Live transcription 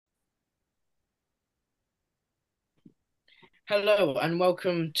Hello and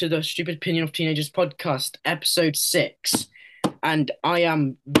welcome to the Stupid Opinion of Teenagers podcast, episode 6. And I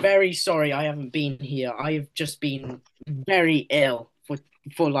am very sorry I haven't been here. I have just been very ill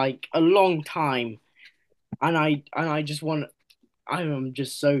for like a long time. And I just want I am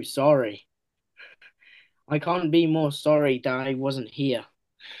just so sorry. I can't be more sorry that I wasn't here.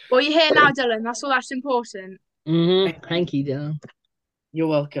 Well, you're here now, Dylan. That's all that's important. Thank Thank you, Dan. You're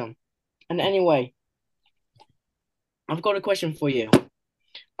welcome. And anyway, I've got a question for you.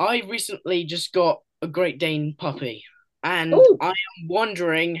 I recently just got a Great Dane puppy, and Oh, I am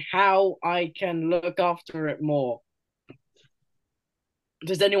wondering how I can look after it more.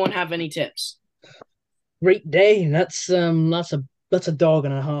 Does anyone have any tips? great day. That's a dog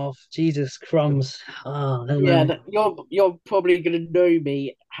and a half. Jesus crumbs. Oh, I don't Yeah, know. you're probably gonna know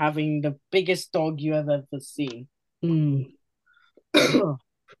me having the biggest dog you have ever seen. Hmm. I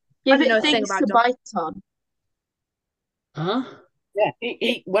Give don't know it a thing things about to dogs. bite on. Huh? Yeah,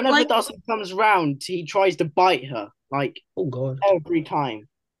 he whenever Like, Dawson comes round, he tries to bite her like Oh God. every time.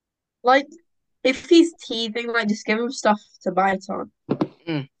 like, if he's teething, like, just give him stuff to bite on.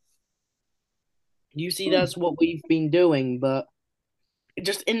 Mm. You see, Hmm. that's what we've been doing, but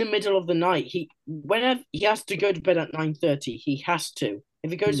just in the middle of the night, whenever he has to go to bed at 9:30, he has to.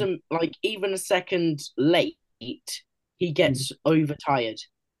 If he goes Hmm. like even a second late, he Hmm. gets overtired.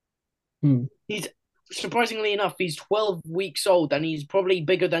 Hmm. He's surprisingly enough, he's 12 weeks old and he's probably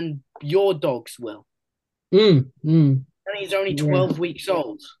bigger than your dogs will. Hmm. Hmm. And he's only Yeah. 12 weeks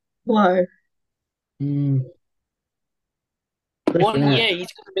old. Whoa. Hmm. Flipping One that. year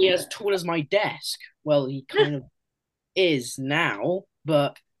he's going to be as tall as my desk. Well, he kind of is now,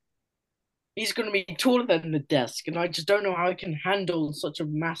 but he's going to be taller than the desk, and I just don't know how I can handle such a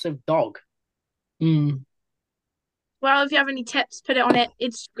massive dog. Hmm. Well, if you have any tips, put it on it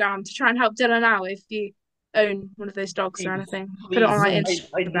Instagram to try and help Dylan out if you own one of those dogs or Please, anything. Put it on please,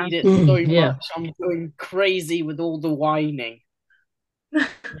 like I need Instagram. it Hmm. so Yeah. much. I'm going crazy with all the whining.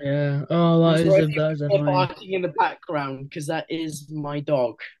 Yeah. Oh, I'm that is sorry a if you that is can hear annoying. barking in the background because that is my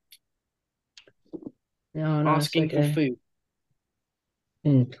dog Yeah, no, it's asking for okay. food.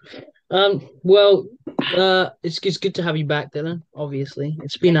 Hmm. Well, it's good to have you back, Dylan. Obviously,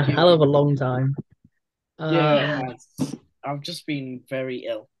 it's been a Thank you. hell of a long time. Yeah, it Um, has. I've just been very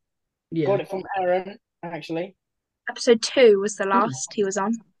ill. yeah. Got it from Aaron, actually. Episode 2 was the Hmm. last he was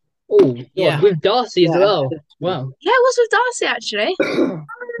on. Oh God, Yeah, with Darcy as yeah, well. Wow. Yeah, it was with Darcy actually.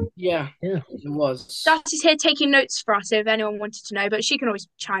 yeah, Yeah. it was. Darcy's here taking notes for us if anyone wanted to know, but she can always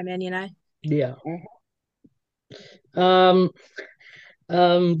chime in. Yeah. Mhm.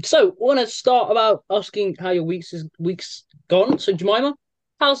 Um. So want to start about asking how your week's gone. So Jemima,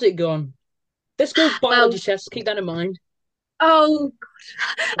 how's it gone? Let's go Well, biology tests. Keep that in mind. oh,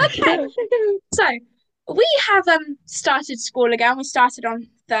 okay. So we have started school again. We started on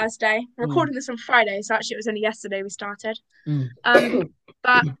Thursday. We're Mm, recording this on Friday, so actually it was only yesterday we started. mm, Um,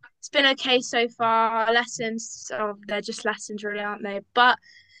 but it's been okay so far. Our lessons, oh, they're just lessons, really, aren't they? But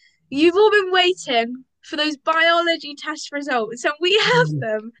you've all been waiting for those biology test results, and we have mm.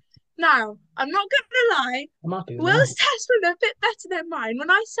 them now. I'm not gonna lie. I'm happy with that. Will's tests were a bit better than mine.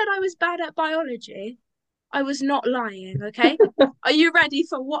 When I said I was bad at biology, I was not lying. Okay, are you ready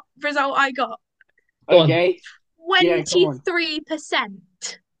for what result I got? Go on. Okay. Yeah, come on. 23%,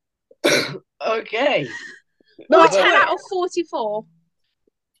 Okay. No, or wait, wait, But 10 wait. out of 44.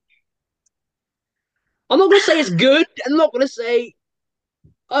 I'm not gonna say it's good. I'm not gonna say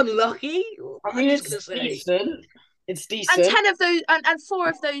unlucky. I I'm mean, just gonna it's say, decent. It's And decent. 10 of those, and 4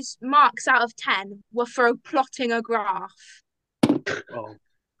 of those marks out of 10 were for plotting a graph. Oh,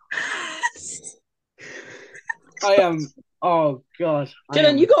 I am. Oh God, I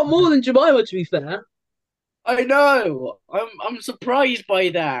Dylan, you am. got more than Jemima. To be fair. I know. I'm surprised by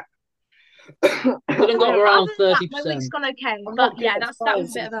that. Dylan I got am. around Other than that, my week's 30%. gone okay. I'm But not good yeah, at that was a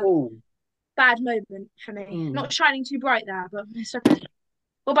science bit at of a all. bad moment for me. Mm. Not shining too bright there, but it's okay.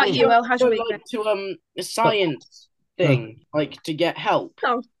 What about Would you, you El? ever How's go your week been? like to a Uh, science uh, thing, like to get help?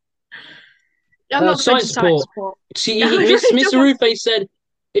 Oh, I'm not going to Science science support. support. See, No, I Miss really Mr. don't want. Rufe said,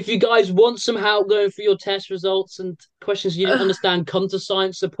 if you guys want some help going through your test results and questions you didn't Ugh. understand, come to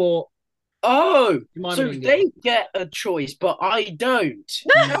science support. Oh, Jemima so didn't go. they get a choice, but I don't.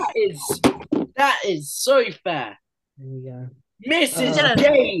 Mm, That is so fair. there we go. Mrs. Uh, Dylan,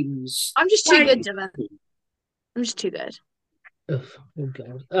 James. I'm just too good, Thank Dylan. you. I'm just too good. ugh, oh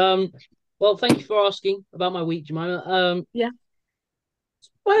God. Well, thank you for asking about my week, Jemima. Yeah,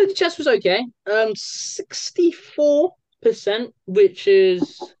 Well, the test was okay. 64%, which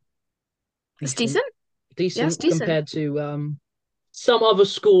is it's decent, decent. Yeah, it's decent decent. compared to some other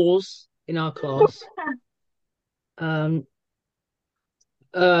scores in our class. Um,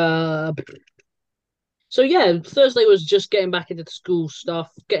 Uh, so yeah, Thursday was just getting back into the school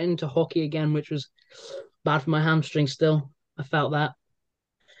stuff, getting into hockey again, which was bad for my hamstring still. I felt that.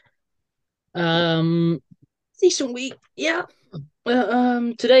 Um, Decent week, yeah.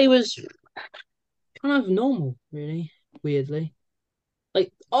 Today was kind of normal, really, weirdly.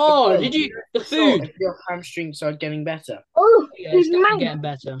 Like, oh, Bro, did you the sure, food? if your hamstrings are getting better. Oh, Yeah, his it's definitely mouth. getting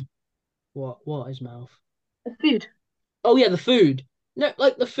better. What his mouth? The food. Oh yeah, the food. No,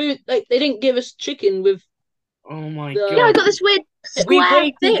 like the food, like they didn't give us chicken with Oh my Yeah, I the God. got this weird We square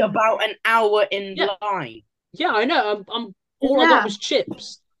waited thing. about an hour in yeah, line. yeah, I know. I'm all I got Yeah. was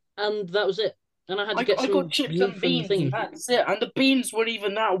chips, and that was it. And I had to I, get I got some chips meat and from the beans and thingy. that's it. And the beans weren't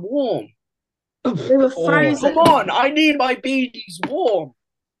even that warm. They were Oh, frozen. Come on, I need my beans warm.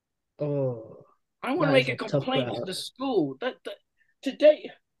 oh, I want to that is make a a tough complaint to crowd. the school that today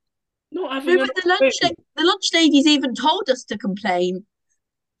not No, having enough but food. the lunch ladies even told us to complain.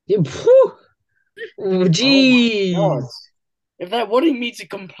 Yeah, phew. Oh, Oh my God. jeez. If they're wanting me to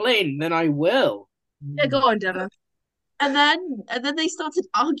complain, then I will. Yeah, go on, Dylan. And then they started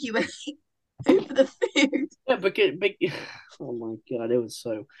arguing over the food. Yeah, oh my God, it was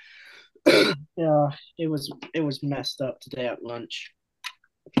so yeah, it was messed up today at lunch.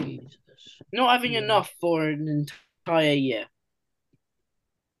 Jesus. Not having Yeah. enough for an entire year.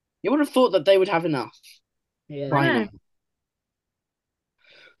 You would have thought that they would have enough Yeah. I by know.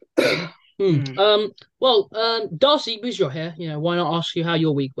 now. Hmm. Well, Darcy, because you're here, why not ask you how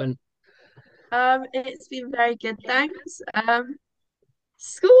your week went? It's been very good, thanks.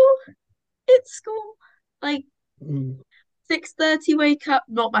 School, it's school. Like Hmm. 6:30 wake up,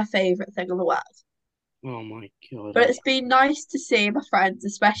 not my favorite thing in the world. Oh my God, But it's been nice to see my friends,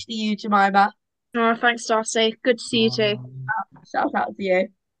 especially you, Jemima. Oh, thanks, Darcy. Good to see you too. Shout out to you.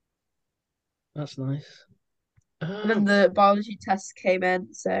 That's nice. And then the biology test came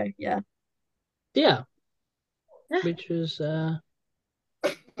in, so yeah. Yeah, Yeah. which was I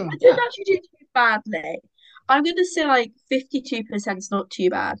yeah. didn't actually do too badly. I'm gonna say like 52% is not too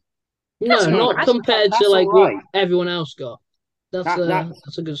bad. That's No, not not bad. compared to that's all like what right. everyone else got. That's That uh that's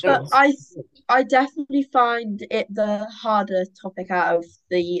that's a good But score. that's I definitely find it the harder topic out of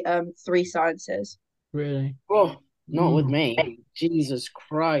the three sciences. Really. oh, not with Mm. me. Jesus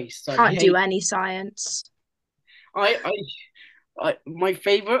Christ, I Can't do hate. any science. My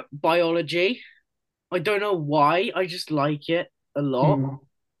favorite biology. I don't know why. I just like it a lot. Mm.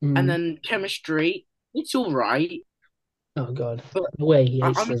 And Mm. then chemistry. It's all right, Oh God, but the way he I,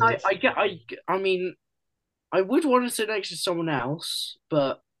 hates I mean, I, physics. I get, I mean, I would want to sit next to someone else,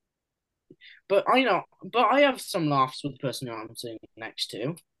 but I have some laughs with the person who I'm sitting next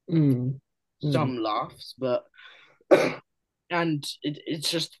to. Mm. Mm. Some laughs, but and it's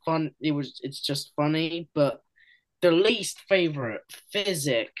just fun. It's just funny, but the least favorite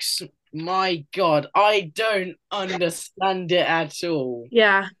physics. My God, I don't understand it at all.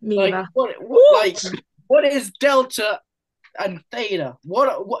 Yeah, me Like neither. What? what is delta and theta? What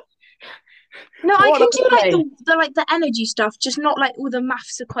No, I what can are do like they? the energy stuff, just not like all the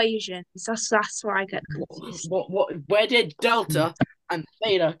maths equations. That's where I get confused. Where did delta and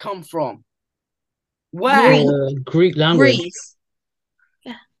theta come from? Where? Greece, The Greek language. Greece,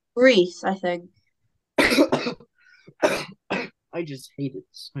 Yeah. Greece, I think. I just hate it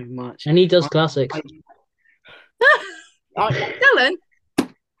so much. And he does classics. I, Dylan,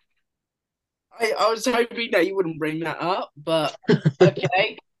 I was hoping that you wouldn't bring that up, but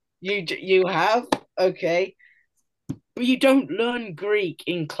okay, you have okay, but you don't learn Greek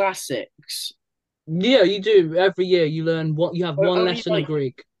in classics. Yeah, you do. Every year you learn what you have one Only lesson of like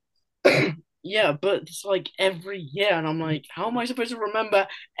Greek. yeah, but it's like every year, and I'm like, how am I supposed to remember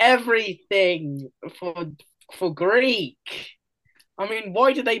everything for Greek? I mean,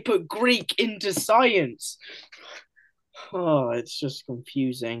 why did they put Greek into science? Oh, it's just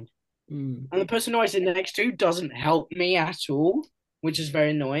confusing. Mm. And the person who I sit next to doesn't help me at all, which is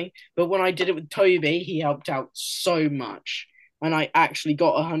very annoying. But when I did it with Toby, he helped out so much. And I actually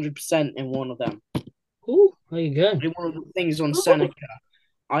got 100% in one of them. Ooh, there you go. In one of the things on Seneca,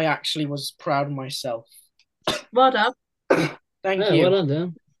 I actually was proud of myself. Well done. Thank Yeah, you. well done,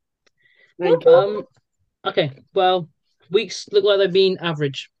 Dan. Thank you. Okay, well, weeks look like they've been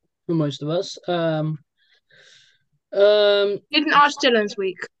average for most of us. didn't ask Dylan's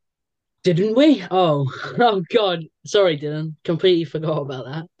week. Didn't we? Oh, oh God. Sorry, Dylan. Completely forgot about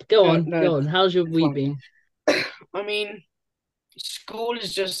that. Go No, on, no, go on. How's your it's week fine. been? I mean, school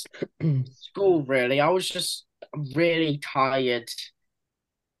is just school, really. I was just really tired.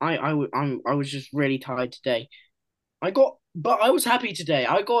 I was just really tired today. But I was happy today.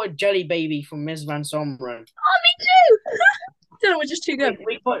 I got a jelly baby from Ms. Van Someren. Oh, me too. Dylan was just too good.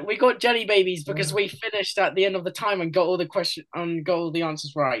 We got jelly babies because we finished at the end of the time and got all the question and got all the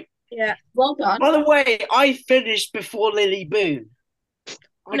answers right. Yeah. Well done. By the way, I finished before Lily Boone.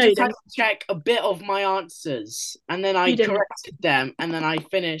 I No, you just had didn't. to check a bit of my answers, and then I You didn't. corrected them, and then I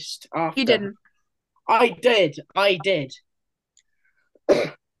finished after. You didn't. I did. I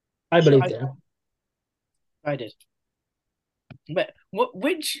believe it. I did. But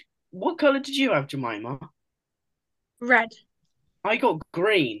what color did you have, Jemima? Red. I got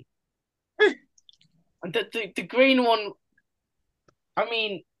green. The green one, I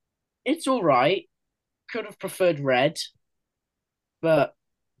mean, it's all right. Could have preferred red, but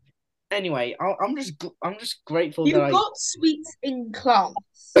anyway, I'm just grateful You that got sweets in class.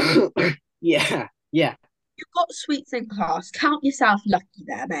 yeah. You got sweets in class. Count yourself lucky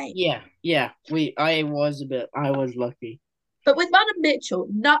there, mate. Yeah. I was lucky. But with Madam Mitchell,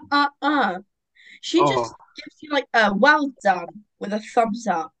 she just gives you like a well done with a thumbs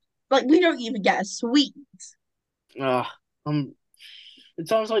up. Like we don't even get a sweet. It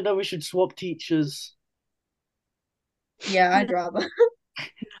sounds like that we should swap teachers. Yeah, I'd rather.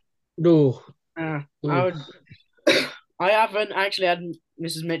 No. I would. I haven't actually had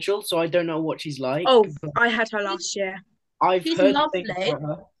Mrs. Mitchell, so I don't know what she's like. Oh, I had her last year. I've She's heard lovely. things about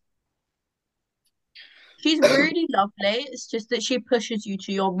her. She's really lovely. It's just that she pushes you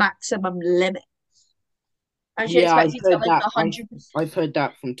to your maximum limit. And she Yeah, expects you to like 100%. I've heard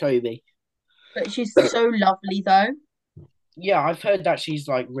that from Toby. But she's so lovely though. Yeah, I've heard that she's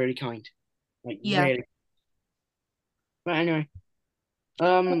like really kind. Like Yeah. really. But anyway.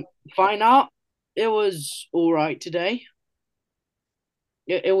 Fine art. It was all right today.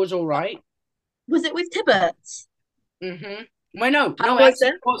 It was all right. Was it with Tibbets? Mm-hmm. Well, no, How it was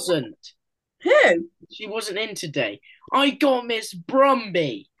actually it? wasn't. Who? She wasn't in today. I got Miss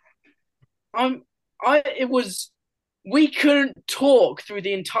Brumby. We couldn't talk through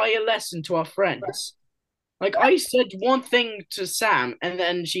the entire lesson to our friends. Like I said one thing to Sam and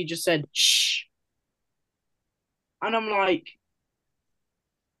then she just said shh. And I'm like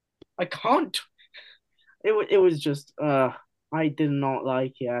I can't. It was just I did not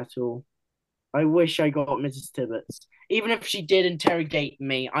like it at all. I wish I got Mrs. Tibbets. Even if she did interrogate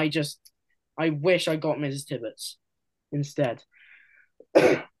me, I wish I got Mrs. Tibbets instead.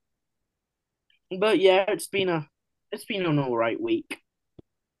 But yeah, it's been an all right week.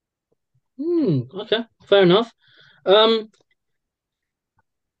 Okay, fair enough. A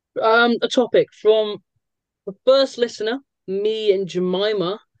topic from the first listener, me and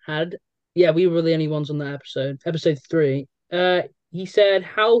Jemima had. Yeah, we were the only ones on that episode 3. He said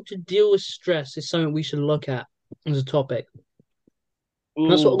how to deal with stress is something we should look at as a topic.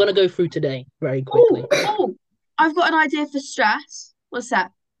 That's what we're going to go through today, very quickly. Oh, I've got an idea for stress. What's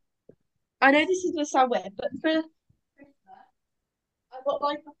that? I know this is gonna sound weird, but for Christmas, I got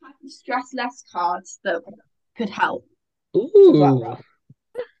like a pack of stress less cards that could help. Ooh,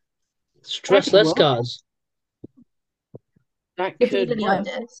 stress less Well, cards. that If you need could any work.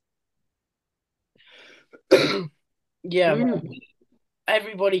 ideas. Yeah, Mm.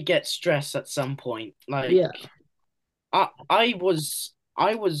 everybody gets stressed at some point. Like Yeah. I was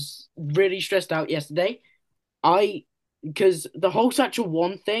really stressed out yesterday. Because the whole Satchel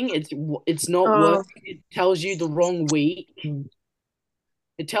 1 thing, it's not working. It tells you the wrong week.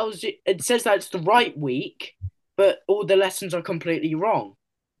 It says that it's the right week, but all the lessons are completely wrong.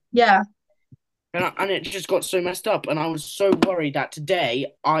 Yeah. And it just got so messed up, and I was so worried that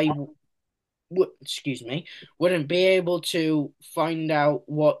today wouldn't be able to find out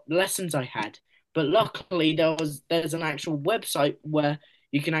what lessons I had. But luckily, there's an actual website where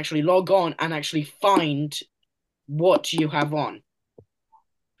you can actually log on and actually find what you have on.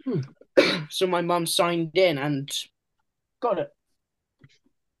 So my mum signed in and got it.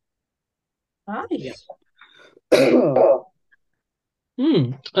 Nice.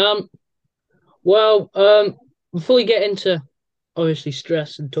 Well, before we get into obviously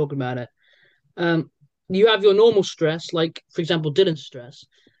stress and talking about it, you have your normal stress, like for example, Dylan's stress,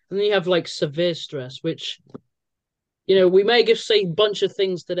 and then you have like severe stress, which we may just say a bunch of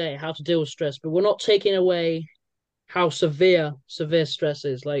things today how to deal with stress, but we're not taking away how severe stress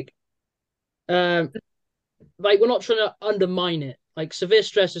is. Like we're not trying to undermine it. Like severe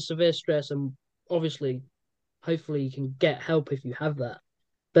stress is severe stress, and obviously, hopefully, you can get help if you have that.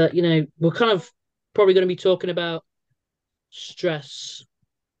 But we're kind of probably going to be talking about stress,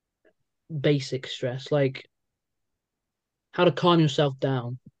 basic stress, like how to calm yourself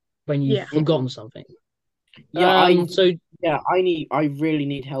down when you've forgotten something. Yeah, I really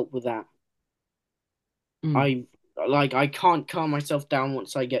need help with that. I can't calm myself down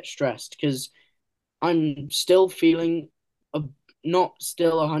once I get stressed because I'm still feeling not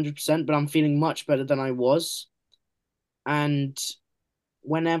still 100%, but I'm feeling much better than I was. And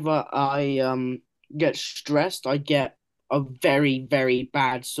whenever I get stressed, I get a very, very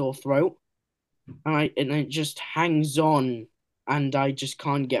bad sore throat, and it just hangs on, and I just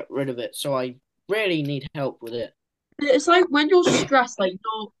can't get rid of it. So I really need help with it. It's like when you're stressed, like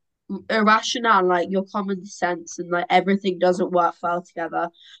you're irrational, like your common sense and like everything doesn't work well together.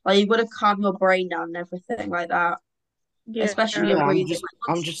 Like you've got to calm your brain down and everything like that, Yeah. especially Yeah, your breathing.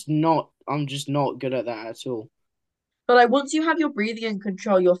 I'm just not good at that at all. But like once you have your breathing in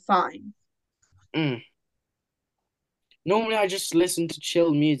control, you're fine. Mm. Normally, I just listen to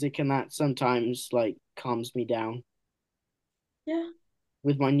chill music, and that sometimes like calms me down Yeah.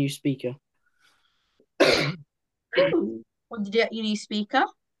 with my new speaker. Ooh. What did you get your new speaker?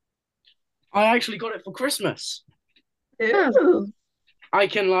 I actually got it for Christmas. Oh, Ooh. I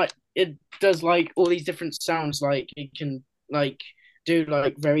can like it does like all these different sounds. Like it can like do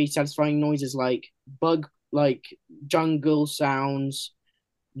like very satisfying noises, like bug, like jungle sounds,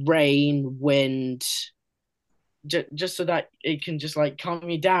 rain, wind, just so that it can just like calm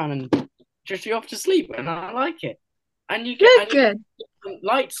you down and drift you off to sleep. And I like it. good, And you can good. put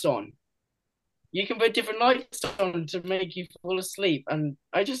lights on. You can put different lights on to make you fall asleep. And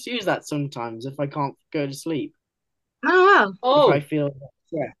I just use that sometimes if I can't go to sleep. Oh, wow. If I Oh, feel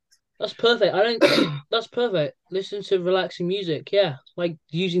yeah. that's perfect. I don't. That's perfect. Listen to relaxing music. Yeah, like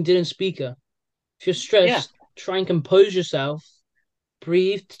using Dylan's speaker. If you're Yeah. stressed, try and compose yourself.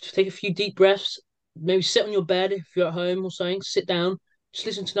 Breathe. Take a few deep breaths. Maybe sit on your bed if you're at home or something. Sit down. Just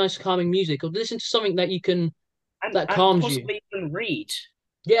listen to nice calming music, or listen to something that And calms you. possibly even read.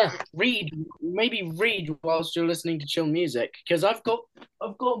 Yeah. Maybe read whilst you're listening to chill music. Because I've got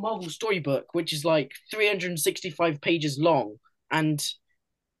a Marvel storybook which is like 365 pages long, and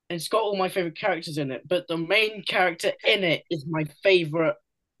it's got all my favorite characters in it, but the main character in it is my favorite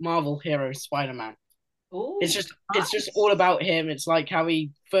Marvel hero, Spider-Man. Oh, It's just all Nice. about him. It's like how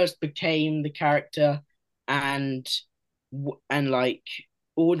he first became the character, and like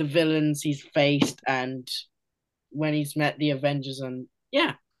all the villains he's faced, and when he's met the Avengers. And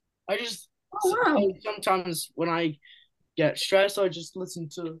yeah, I just Oh wow. sometimes when I get stressed, I just listen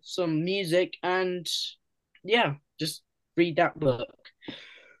to some music and yeah, just read that book.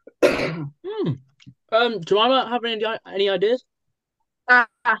 hmm. Do I not have any ideas?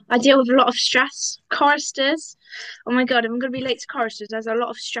 I deal with a lot of stress. Choristers. Oh my God, if I'm going to be late to choristers, there's a lot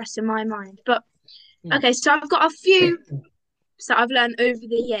of stress in my mind. But Hmm. okay, so I've got a few that I've learned over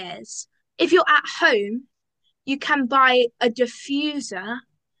the years. If you're at home, you can buy a diffuser,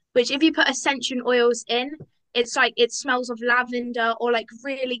 which if you put essential oils in, it's like it smells of lavender or like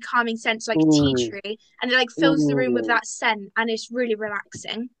really calming scents like tea Ooh, tree, and it like fills the room with ooh. that scent, and it's really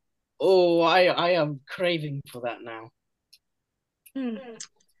relaxing. Oh, I am craving for that now. Mm.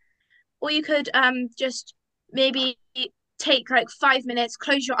 Or you could just maybe take like 5 minutes,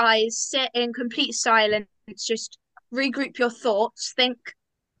 close your eyes, sit in complete silence, just regroup your thoughts, think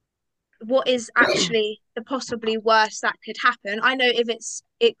what is actually the possibly worst that could happen. I know if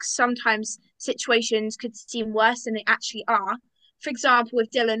it sometimes situations could seem worse than they actually are. For example,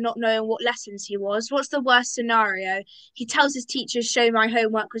 with Dylan not knowing what lessons he was, what's the worst scenario? He tells his teachers, "Show my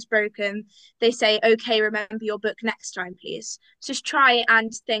homework was broken." They say, "Okay, remember your book next time, please." Just try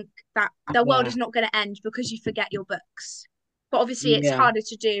and think that the world Yeah, is not going to end because you forget your books. But obviously, it's yeah. harder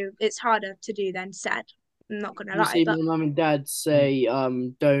to do. It's harder to do than said. I'm not going to You lie, see, but my mum and dad say,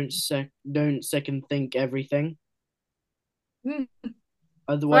 don't second think everything. mm, My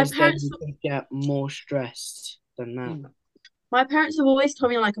Otherwise, then parents you could get more stressed than that. Hmm. my parents have always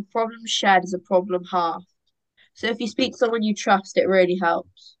told me like a problem shared is a problem half. So if you speak to someone you trust, it really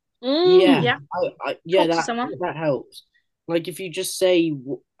helps. Yeah, Mm. yeah, yeah, talk to someone. that helps. Like if you just say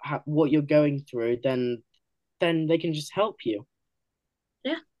what you're going through, then they can just help you.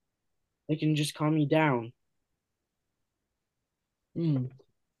 Yeah. They can just calm you down. Mm.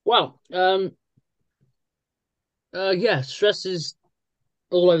 Well, yeah, stress is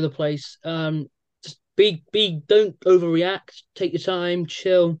all over the place. Just don't overreact. Take your time,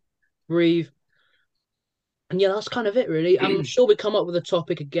 chill, breathe. And yeah, that's kind of it, really. I'm sure we come up with a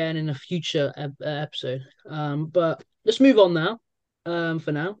topic again in a future episode. But let's move on now.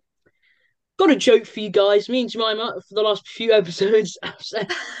 For now, got a joke for you guys. Me and Jemima for the last few episodes have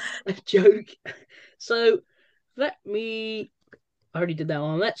said a joke. So let me. I already did that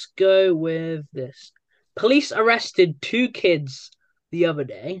one. Let's go with this. Police arrested two kids the other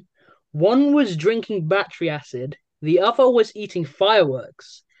day. One was drinking battery acid. The other was eating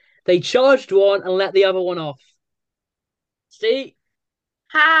fireworks. They charged one and let the other one off. See,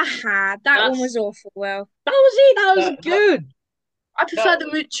 Ha ha, that one was that's awful. Well, that was it. That was That good. I prefer the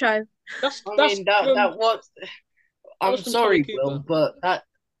mucho. That's I that's mean, that was. that I'm was from Tommy sorry, Will, Cooper. but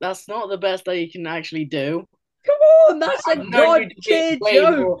that's not the best that you can actually do. Come on, that's a I've known you god to be tier way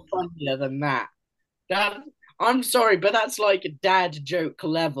joke. more funnier than that. That I'm sorry, but that's like dad joke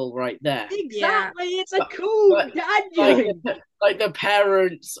level right there. Yeah. Exactly, it's a But, cool but dad like, joke. like the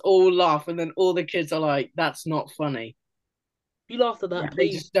parents all laugh, and then all the kids are like, "That's not funny." If you laughed at Yeah. that, They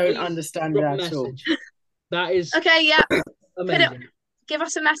please, just don't please understand it drop a at all. message. That is Okay, yeah. amazing. Give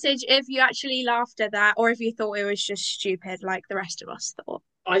us a message if you actually laughed at that or if you thought it was just stupid like the rest of us thought.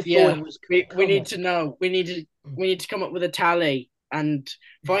 I thought Yeah, it was we come need on. to know. We need to come up with a tally and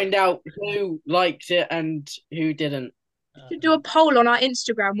find out who liked it and who didn't. To do a poll on our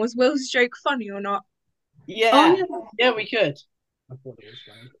Instagram. Was Will's joke funny or not? Yeah, Oh, yeah, we could. I thought it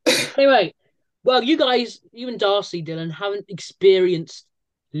was funny. Anyway, well, you guys, you and Darcy, Dylan, haven't experienced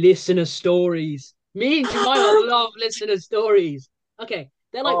listener stories. Me and Jemima love listener stories. Okay,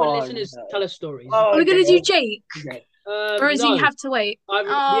 they're like when Oh listeners no. tell us stories. Oh, Are we gonna okay. do Jake? Okay. Or does he No, have to wait? yes,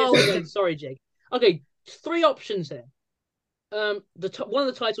 Oh, okay, sorry, Jake. Okay, three options here. One of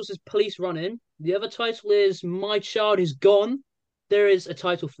the titles is Police Run In. The other title is My Child Is Gone. There is a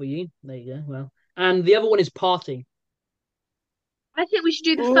title for you. There you go. Well, and the other one is Party. I think we should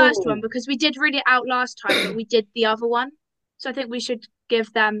do the first one Ooh. because we did read it out last time, but we did the other one. So I think we should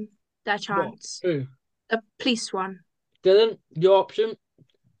give them their What? chance. Who? The police one. Dylan, your option.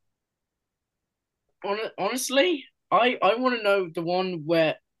 Honestly, I want to know the one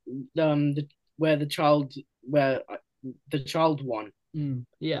where where the child won.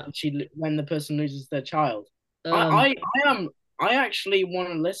 Yeah. When the person loses their child. Um, I actually want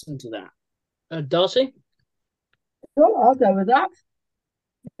to listen to that. Darcy. sure, I'll go with that.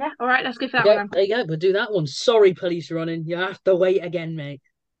 Yeah, all right, let's go for that Okay, one then. there you go. We'll do that one. Sorry, Police Running. You have to wait again, mate.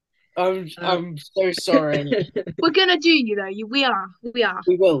 I'm so sorry. We're gonna do you though. We are.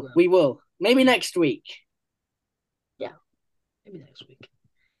 We will. Maybe next week. Yeah, maybe next week.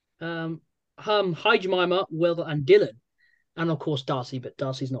 Hi Jemima, Will, and Dylan, and of course Darcy, but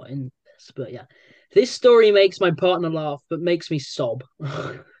Darcy's not in this. But yeah, this story makes my partner laugh, but makes me sob.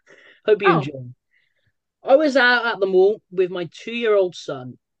 Hope you Oh, enjoy. I was out at the mall with my 2-year-old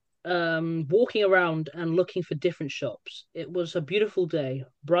son, walking around and looking for different shops. It was a beautiful day,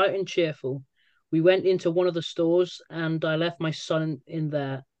 bright and cheerful. We went into one of the stores, and I left my son in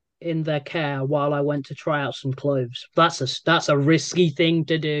their care while I went to try out some clothes. That's a risky thing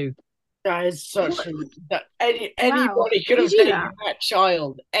to do. That is such a that wow. anybody could You have do taken that? that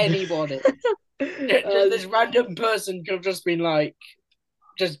child. Anybody. Just this random person could have just been like,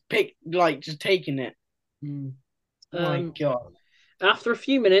 just taking it. Mm. Oh my God. After a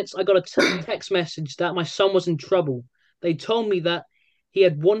few minutes, I got a text message that my son was in trouble. They told me that he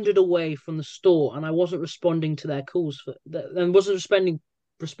had wandered away from the store, and I wasn't responding to their calls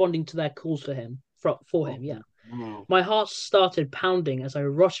responding to their calls for him. Yeah, Wow. my heart started pounding as I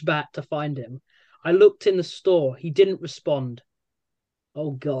rushed back to find him. I looked in the store. He didn't respond.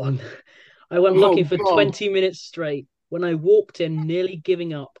 Oh God! I went Oh looking for God. 20 minutes straight. When I walked in, nearly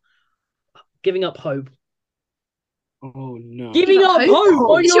giving up hope. Oh no. Giving up hope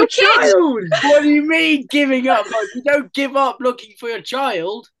on It's your your kid. child. What do you mean giving up? Like, you don't give up looking for your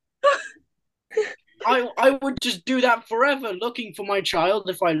child. I would just do that forever, looking for my child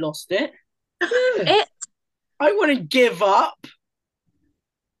if I lost it. Yeah. It. I wouldn't give up.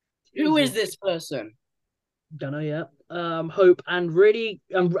 Who is Jesus. this person? Don't know yet. Hope and really,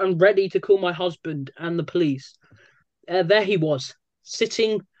 I'm ready to call my husband and the police. There he was,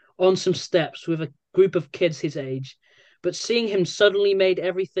 sitting on some steps with a group of kids his age. But seeing him suddenly made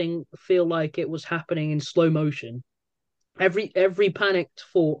everything feel like it was happening in slow motion. Every panicked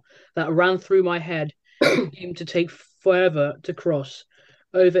thought that ran through my head seemed to take forever to cross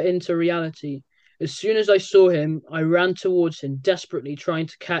over into reality. As soon as I saw him, I ran towards him, desperately trying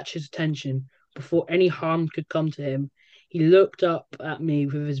to catch his attention before any harm could come to him. He looked up at me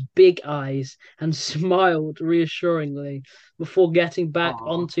with his big eyes and smiled reassuringly before getting back Aw.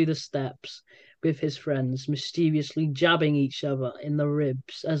 onto the steps with his friends, mysteriously jabbing each other in the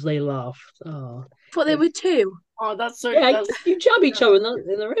ribs as they laughed. Oh, Thought they were two. Oh, that's so. yeah, That's you jab each other in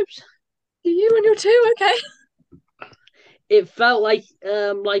the ribs. You and your two, okay. It felt like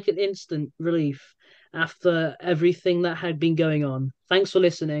an instant relief after everything that had been going on. Thanks for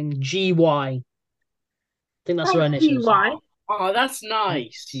listening. GY. I think that's her Thank you, initials. why? oh, that's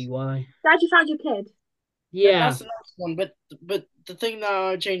nice. GY. Glad you found your kid. Yeah. That's the nice one. But the thing that I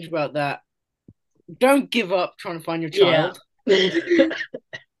would change about that, don't give up trying to find your child.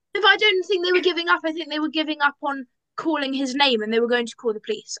 If I don't think they were giving up, I think they were giving up on calling his name and they were going to call the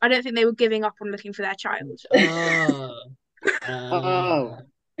police. I don't think they were giving up on looking for their child. Ah. Oh, Well,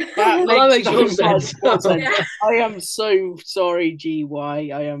 that that makes makes so more much sense. more sense. Yeah. I am so sorry,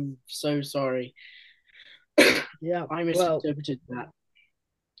 GY. I am so sorry. Yeah. I Well, misinterpreted that.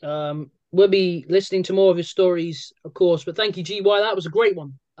 we'll be listening to more of his stories, of course. But thank you, GY. That was a great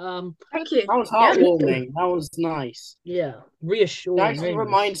one. Thank you. That was Yeah. heartwarming. That was nice. Yeah, That reassuring, actually very nice.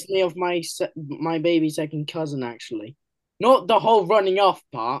 reminds me of my baby second cousin. Actually, not the whole running off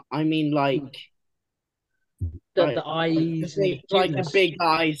part. I mean, The eyes and the like the cuteness. big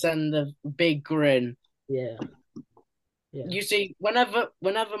eyes and the big grin. Yeah, yeah. You see, whenever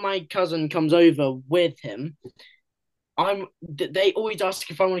my cousin comes over with him, they always ask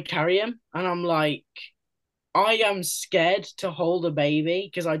if I want to carry him, and I'm like, I am scared to hold a baby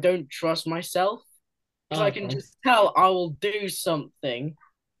because I don't trust myself. Because I can Okay. just tell I will do something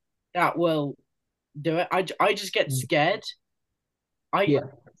that will do it. I just get Mm. scared. I Yeah.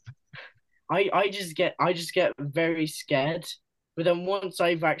 I just get very scared. But then once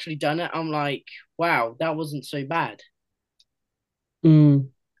I've actually done it, I'm like, wow, that wasn't so bad. Mm.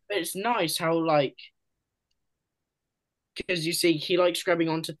 But it's nice how because you see he likes grabbing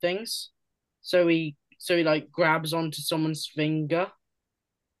onto things. So he like grabs onto someone's finger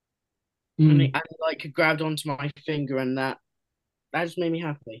and Mm. he like grabbed onto my finger and that just made me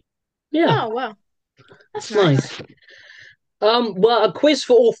happy. Yeah, Oh, wow. That's that's nice. nice. Well, a quiz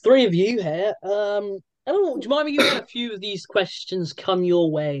for all three of you here. Oh, do you mind me? You had a few of these questions come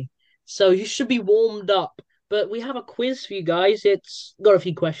your way, so you should be warmed up. But we have a quiz for you guys. It's got a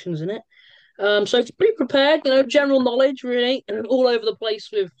few questions in it. So it's pretty prepared. General knowledge, really, and all over the place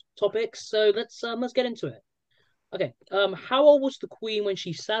with topics. So let's get into it. Okay. How old was the Queen when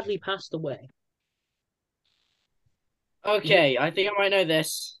she sadly passed away? Okay, I think I might know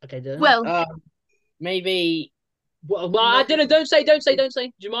this. Okay, Dylan. Well, Maybe Well, I nine. didn't. Don't say.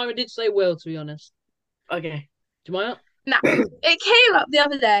 Jemima did say will, to be honest. Okay. Jemima? nah. It came up the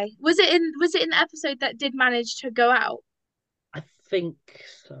other day. Was it in the episode that did manage to go out? I think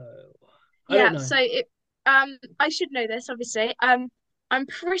so. I don't Yeah, know. so I should know this, obviously. I'm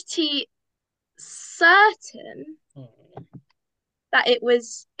pretty certain Hmm. that it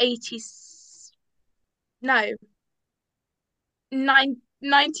was 80, no,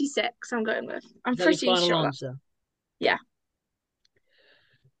 96 I'm going with. I'm Is that your pretty final sure answer? yeah.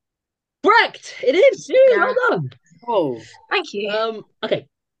 Correct. It is. Yeah, Yeah. well done. Oh, Thank you. Okay.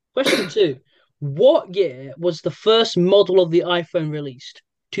 Question two. What year was the first model of the iPhone released?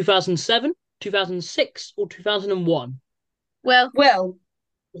 2007, 2006, or 2001? Well, Will.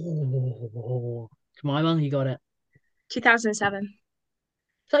 Oh, Jemima, you got it. 2007. Is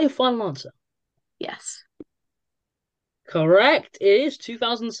that your final answer? Yes. Correct. It is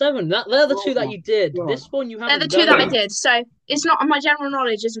 2007. They're the two oh that my you did. God. This one you They're the haven't two that I done. did. So it's not my general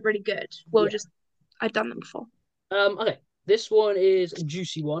knowledge isn't really good. Well, Yeah. just I've done them before. Okay. This one is a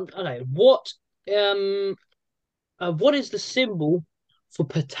juicy one. Okay. What is the symbol for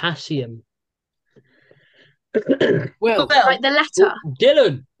potassium? Will, Like Will. the letter.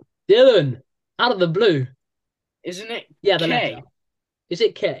 Oh, Dylan, out of the blue. isn't it Yeah, the letter. K? Is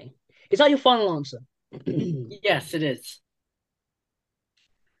it K? Is that your final answer? Yes, it is.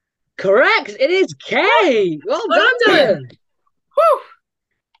 Correct. It is K. Well Well done, done, Dylan.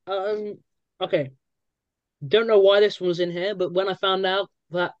 Dylan. Whew. Okay. Don't know why this one was in here, but when I found out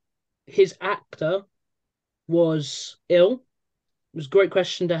that his actor was ill, it was a great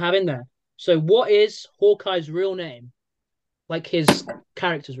question to have in there. So, what is Hawkeye's real name? Like his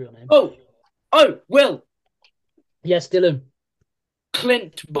character's real name? Will, Yes, Dylan.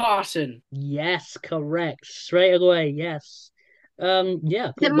 Clint Barton. Yes, correct. Straight away, yes. Yeah, Is it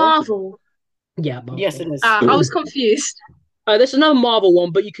Clint Barton. Marvel? Yeah, Yes, it Marvel. is. I was confused. There's another Marvel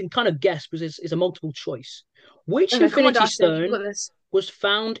one, but you can kind of guess because it's a multiple choice. Which Okay, come on, Infinity Darcy. You Stone got this. was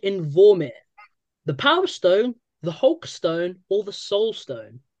found in Vormir? The Power Stone, the Hulk Stone, or the Soul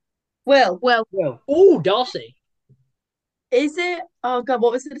Stone? Will. Well, Will, Oh, Darcy. Is it? Oh God,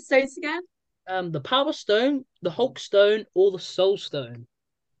 what was the stones again? The Power Stone, the Hulk Stone, or the Soul Stone?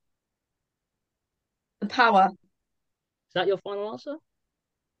 The power. Is that your final answer?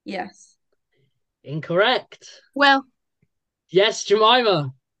 Yes. Incorrect. well, Yes,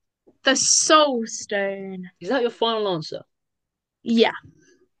 Jemima. the Soul Stone. Is that your final answer? Yeah.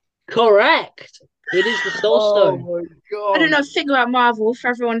 Correct. It is the Soul oh Stone. my I don't God. know a thing about Marvel for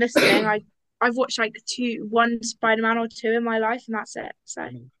everyone listening. I've watched like one Spider-Man or two in my life, and that's it. So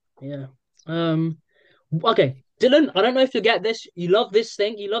Yeah. Okay. Dylan, I don't know if you'll get this. You love this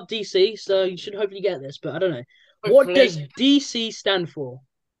thing. You love DC, so you should hopefully get this, but I don't know. What does Hopefully. DC stand for?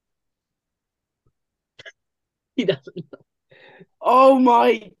 He doesn't. Oh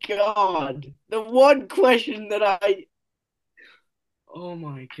my God. The one question that Oh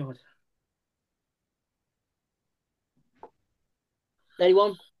my God.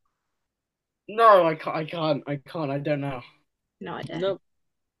 Anyone? No, I can't. I can't. I can't. I don't know. No idea. No.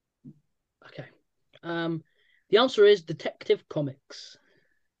 Okay. The answer is Detective Comics.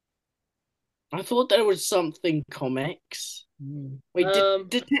 I thought there was something comics. Hmm. Wait,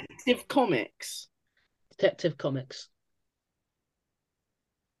 Detective Comics. Detective Comics.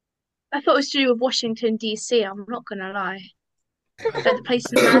 I thought it was to do with Washington, D.C. I'm not gonna lie. Like the place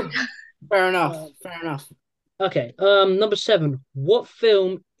in America. Fair enough. Uh, Fair enough. Okay. Number 7. What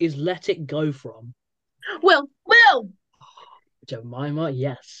film is Let It Go from? Will, Jemima,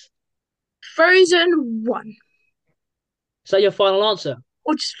 yes. Frozen 1. Is that your final answer?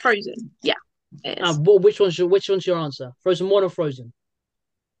 Or just Frozen. Yeah, it is. Which one's your answer? Frozen 1 or Frozen?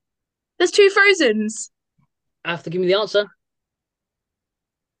 There's 2 Frozens. Have to give me the answer.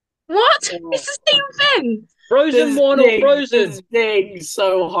 What? Oh, It's the same thing. Frozen 1 or Frozen? This being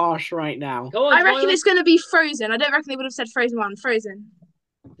so harsh right now. Go on, I reckon Jemima. it's gonna be Frozen. I don't reckon they would have said Frozen 1. Frozen.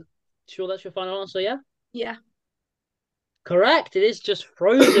 Sure, that's your final answer, yeah? Yeah. Correct. It is just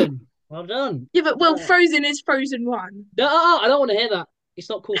Frozen. Well done. Yeah, but Frozen is Frozen 1. No, I don't want to hear that. It's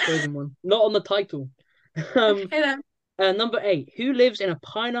not called Frozen 1. Not on the title. Um, Okay then. Number 8. Who lives in a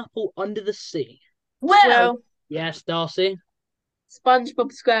pineapple under the sea? Will, Yes, Darcy.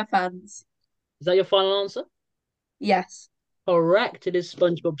 SpongeBob SquarePants. Is that your final answer? Yes. Correct. It is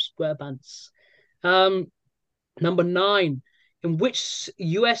SpongeBob SquarePants. Number 9. In which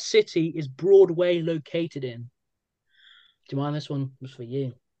US city is Broadway located in? Jemima, this one was for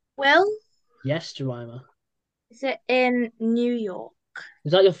you. Will, Yes, Jemima. is it in New York?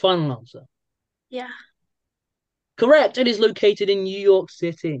 Is that your final answer? Yeah. Correct. It is located in New York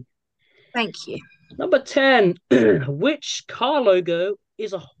City. Thank you. Number 10. Which car logo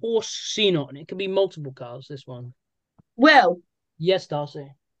is a horse seen on? It can be multiple cars, this one. Will. Yes, Darcy.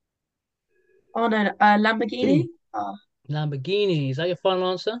 Oh no, Lamborghini. Oh, Lamborghini. Is that your final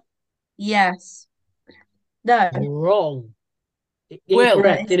answer? yes. No. Wrong. Will. No,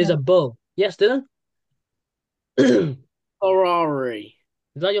 Incorrect. it's It is not. a bull. Yes, Dylan? Is Ferrari.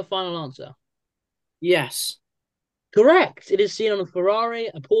 that your final answer? Yes. Correct. It is seen on a Ferrari,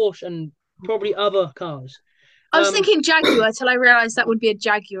 a Porsche, and probably other cars. I was Um, thinking Jaguar till I realised that would be a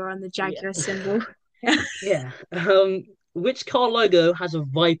Jaguar on the yeah, Jaguar symbol. yeah. Which car logo has a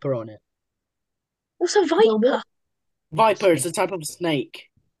viper on it? What's a The Viper? what? Viper is a type of snake.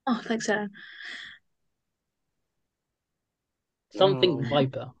 Oh, thanks, Ellen. Something Oh,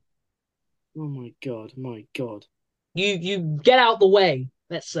 viper. oh my God. My God. You get out the way.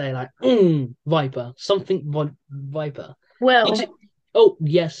 Let's say like viper. Something viper. You Will. t- oh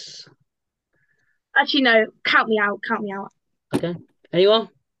yes. Actually, no. Count me out. Count me out. Okay. Anyone?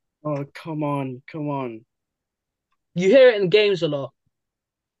 Oh, come on. Come on. You hear it in games a lot.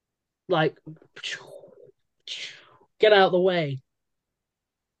 Like get out the way.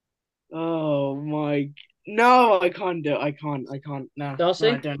 Oh my. No, I can't do it. I can't. I can't. No. No, I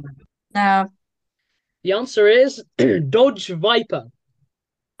Darcy? don't. No. The answer is Dodge Viper.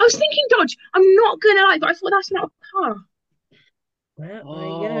 I was thinking Dodge. I'm not gonna lie, but I thought that's not a car. Well, there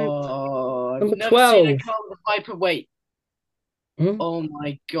you go. Oh, I've Number never seen a 12. car with a Viper. Wait. Hmm? Oh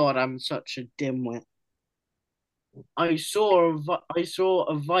my God, I'm such a dimwit. I saw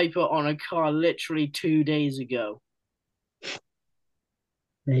a Viper on a car literally 2 days ago,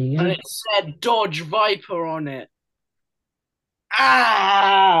 There you and go. it said Dodge Viper on it.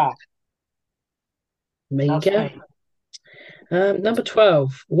 Ah, There you that's go. pain. Number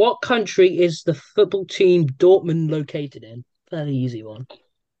 12. What country is the football team Dortmund located in? Fairly easy one.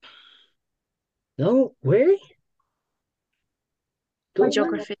 No, really? My Dortmund?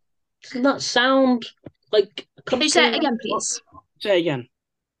 geography. Doesn't that sound like a Can you say it country? again, What? please? Say again.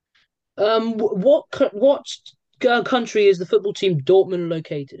 What country is the football team Dortmund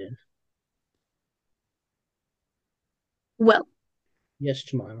located in? Well, Yes,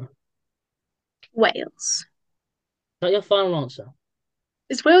 Jemima. Is Wales. that your final answer?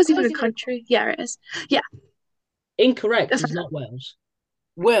 Is Wales even a country? Yeah, it is. Yeah, Incorrect. that's It's not Wales.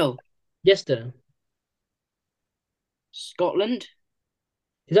 Will, Yes, Dylan. Scotland?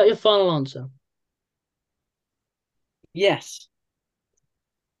 Is that your final answer? Yes.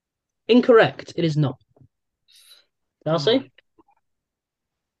 Incorrect. It is not. Oh, Darcy?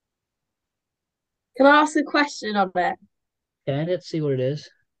 Can I ask a question on it? Okay, let's see what it is.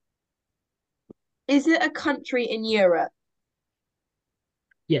 Is it a country in Europe?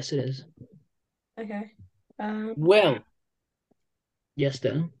 Yes, it is. Okay. Will, Yes,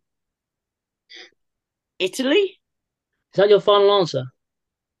 Dylan. Italy? Is that your final answer?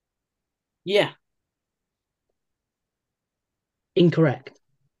 Yeah. Incorrect.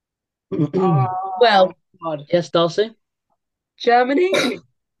 Well, God. Yes, Darcy? Germany? Is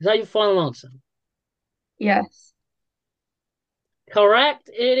that your final answer? Yes. Correct.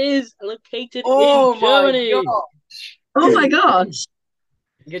 It is located Oh in my Germany. God. Oh my gosh.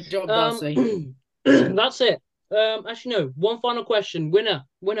 Good job, Darcy. That's it. Actually, no. One final question. Winner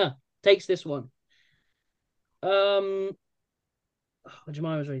takes this one. Jemima's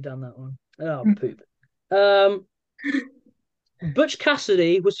already done that one. Oh, poop. Butch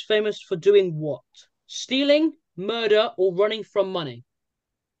Cassidy was famous for doing what? Stealing, murder, or running from money?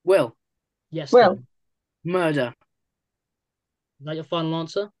 Will. Yes, Will. Dylan. Murder. Is that your final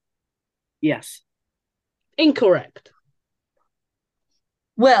answer? Yes. Incorrect.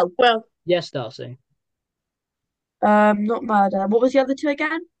 Will. Well, Yes, Darcy. Not murder. What was the other two again?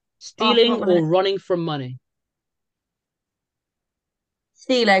 Oh, I Stealing forgot my or name. running from money?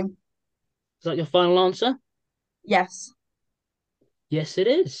 Stealing. Is that your final answer? Yes. Yes, it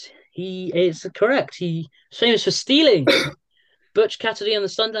is. He is correct. He's famous for stealing. Butch Cassidy and the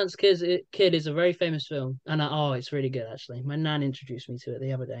Sundance Kid is a very famous film, and it's really good actually. My nan introduced me to it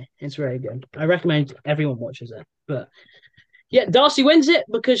the other day. It's very good. I recommend everyone watches it. But yeah, Darcy wins it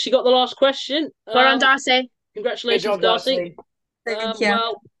because she got the last question. well done, Darcy. Good Congratulations, job, Darcy. Darcy. Thank you.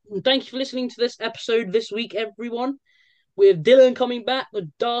 Well, thank you for listening to this episode this week, everyone. With Dylan coming back, with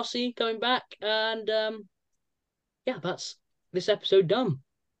Darcy coming back, and yeah, that's this episode done.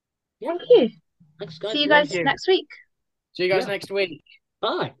 Yeah, Thank you. thanks, guys. See you for guys Thank you. next week. See you guys Yeah. next week.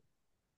 Bye.